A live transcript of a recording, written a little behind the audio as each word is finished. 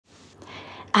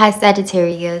Hi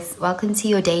Sagittarius, welcome to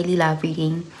your daily love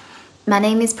reading. My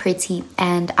name is Pretty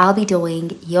and I'll be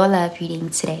doing your love reading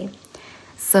today.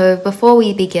 So before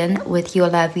we begin with your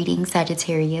love reading,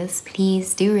 Sagittarius,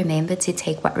 please do remember to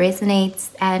take what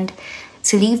resonates and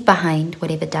to leave behind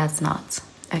whatever does not.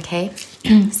 Okay,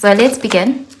 so let's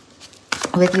begin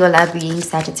with your love reading,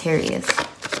 Sagittarius.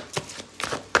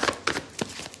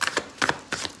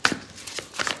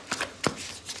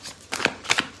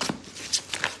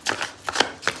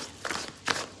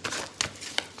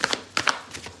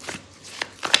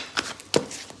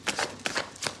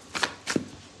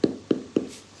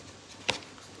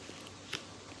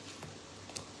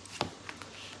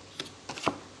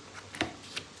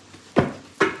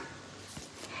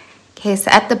 Okay,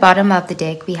 so at the bottom of the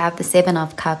deck, we have the Seven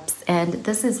of Cups, and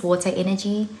this is water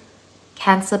energy,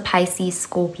 Cancer, Pisces,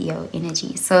 Scorpio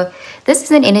energy. So this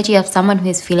is an energy of someone who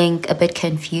is feeling a bit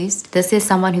confused. This is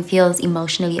someone who feels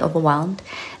emotionally overwhelmed.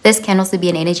 This can also be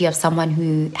an energy of someone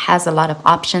who has a lot of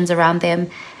options around them,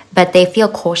 but they feel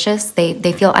cautious.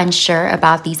 They feel unsure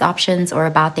about these options or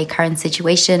about their current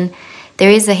situation. There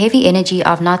is a heavy energy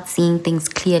of not seeing things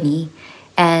clearly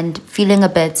and feeling a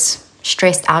bit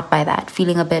stressed out by that,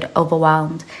 feeling a bit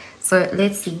overwhelmed. So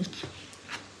let's see.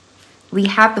 We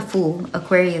have the Fool,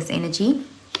 Aquarius energy.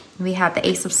 We have the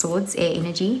Ace of Swords, air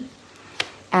energy,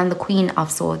 and the Queen of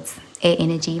Swords, air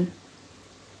energy.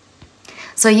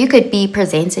 So you could be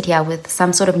presented here with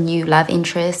some sort of new love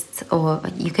interest, or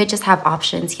you could just have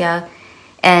options here.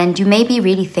 And you may be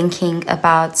really thinking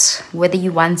about whether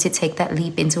you want to take that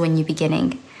leap into a new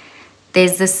beginning.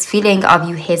 There's this feeling of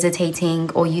you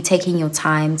hesitating or you taking your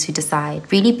time to decide,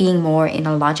 really being more in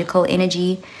a logical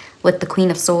energy with the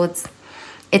Queen of Swords.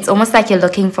 It's almost like you're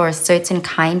looking for a certain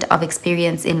kind of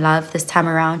experience in love this time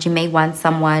around. You may want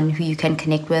someone who you can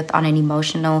connect with on an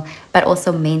emotional but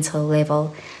also mental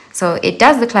level. So it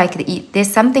does look like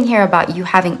there's something here about you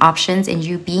having options and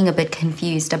you being a bit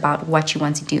confused about what you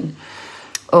want to do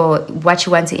or what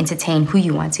you want to entertain, who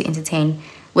you want to entertain.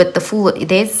 With the Fool,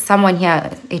 there's someone here,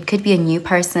 it could be a new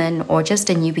person or just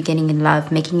a new beginning in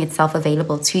love, making itself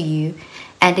available to you.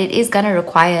 And it is going to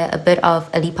require a bit of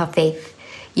a leap of faith,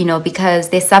 you know, because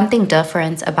there's something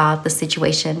different about the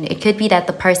situation. It could be that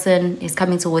the person is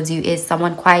coming towards you is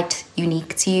someone quite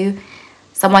unique to you,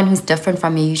 someone who's different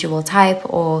from your usual type,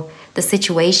 or the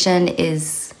situation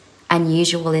is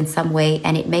unusual in some way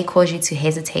and it may cause you to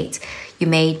hesitate. You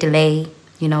may delay,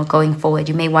 you know, going forward.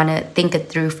 You may want to think it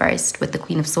through first with the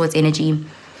Queen of Swords energy.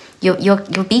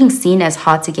 You're being seen as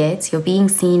hard to get. You're being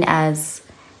seen as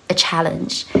a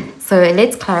challenge. So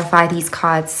let's clarify these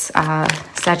cards,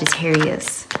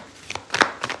 Sagittarius.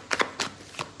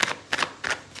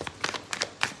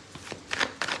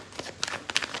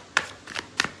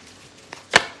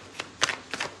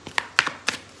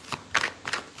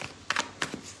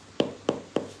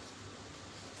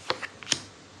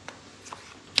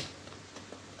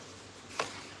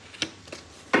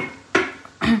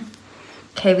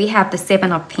 Okay, we have the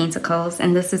Seven of Pentacles,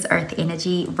 and this is Earth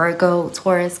energy, Virgo,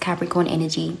 Taurus, Capricorn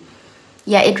energy.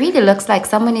 Yeah, it really looks like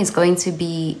someone is going to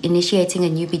be initiating a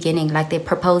new beginning, like they're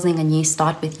proposing a new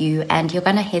start with you, and you're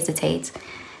going to hesitate.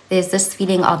 There's this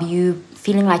feeling of you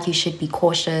feeling like you should be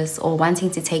cautious or wanting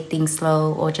to take things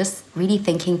slow or just really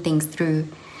thinking things through.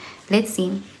 Let's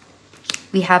see.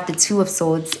 We have the Two of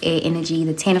Swords, air energy,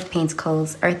 the Ten of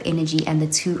Pentacles, earth energy, and the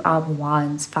Two of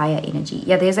Wands, fire energy.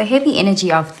 Yeah, there's a heavy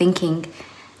energy of thinking.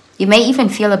 You may even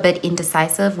feel a bit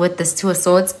indecisive with this Two of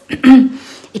Swords.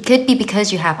 It could be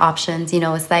because you have options, you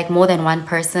know, it's like more than one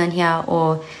person here,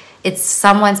 or it's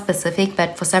someone specific,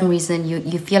 but for some reason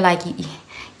you feel like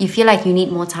you feel like you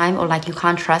need more time, or like you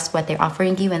can't trust what they're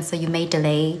offering you, and so you may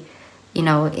delay, you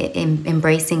know,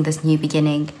 embracing this new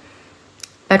beginning.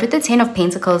 But with the Ten of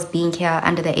Pentacles being here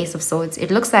under the Ace of Swords, it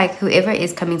looks like whoever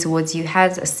is coming towards you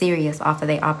has a serious offer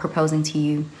they are proposing to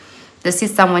you. This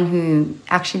is someone who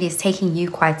actually is taking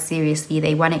you quite seriously.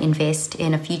 They want to invest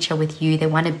in a future with you. They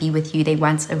want to be with you. They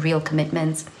want a real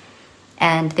commitment.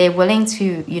 And they're willing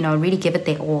to, you know, really give it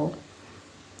their all.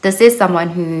 This is someone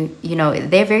who, you know,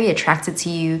 they're very attracted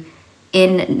to you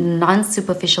in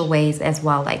non-superficial ways as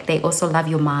well. Like they also love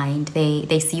your mind.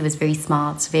 They see you as very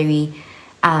smart, very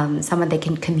someone they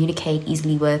can communicate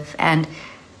easily with. And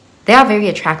they are very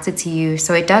attracted to you.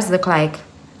 So it does look like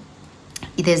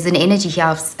there's an energy here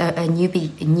of a new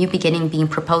beginning being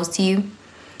proposed to you,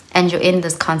 and you're in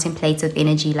this contemplative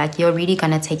energy, like you're really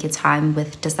going to take your time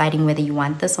with deciding whether you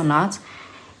want this or not.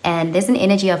 And there's an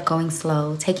energy of going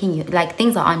slow, taking you, like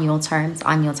things are on your terms,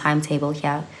 on your timetable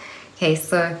here. Okay,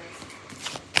 so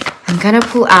I'm going to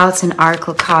pull out an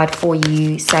oracle card for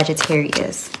you,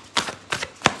 Sagittarius.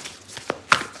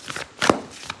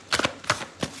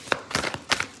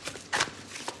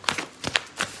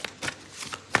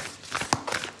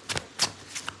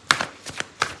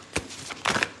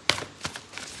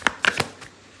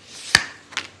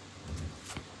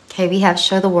 Okay, we have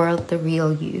show the world the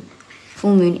real you.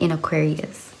 Full moon in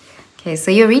Aquarius. Okay, so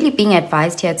you're really being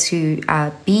advised here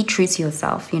to be true to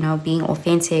yourself, you know, being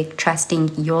authentic,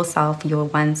 trusting yourself, your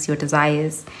wants, your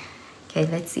desires. Okay,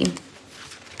 let's see.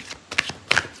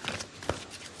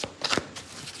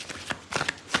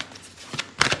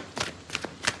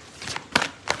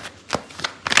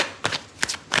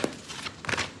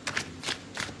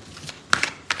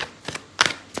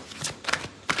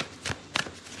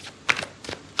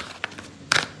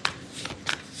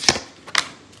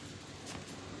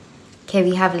 Okay,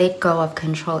 we have let go of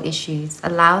control issues.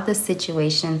 Allow the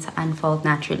situation to unfold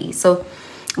naturally. So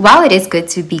while it is good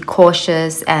to be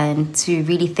cautious and to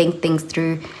really think things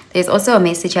through, there's also a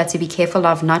message here to be careful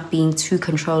of not being too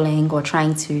controlling or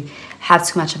trying to have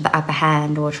too much of the upper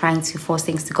hand or trying to force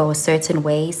things to go a certain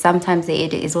way. Sometimes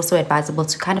it is also advisable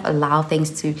to kind of allow things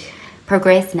to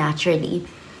progress naturally.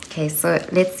 Okay, so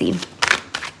let's see.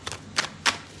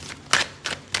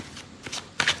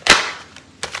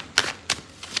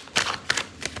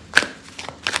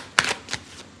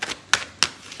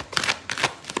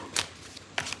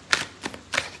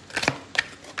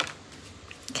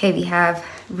 Okay, we have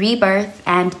rebirth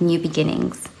and new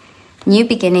beginnings. New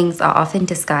beginnings are often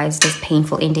disguised as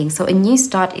painful endings. So a new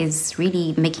start is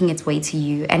really making its way to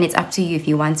you, and it's up to you if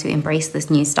you want to embrace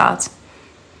this new start.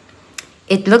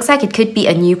 It looks like it could be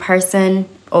a new person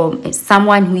or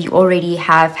someone who you already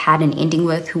have had an ending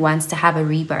with who wants to have a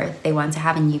rebirth. They want to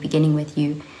have a new beginning with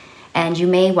you. And you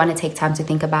may want to take time to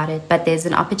think about it, but there's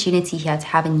an opportunity here to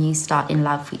have a new start in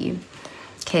love for you.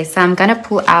 Okay, so I'm going to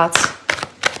pull out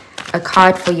a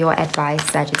card for your advice,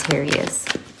 Sagittarius.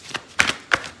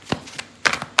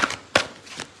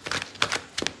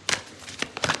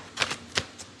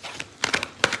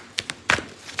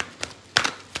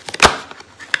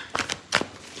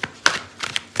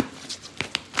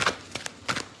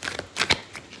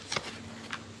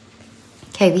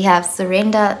 Okay, we have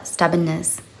surrender,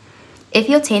 stubbornness. If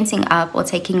you're tensing up or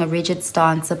taking a rigid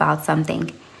stance about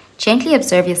something, gently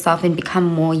observe yourself and become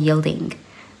more yielding.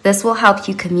 This will help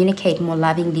you communicate more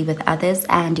lovingly with others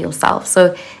and yourself.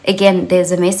 So again,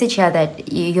 there's a message here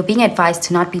that you're being advised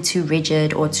to not be too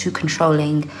rigid or too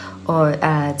controlling or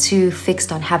too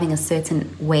fixed on having a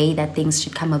certain way that things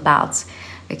should come about.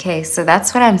 Okay, so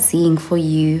that's what I'm seeing for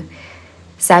you,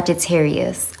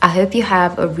 Sagittarius. I hope you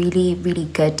have a really, really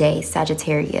good day,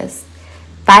 Sagittarius.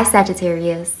 Bye,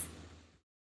 Sagittarius.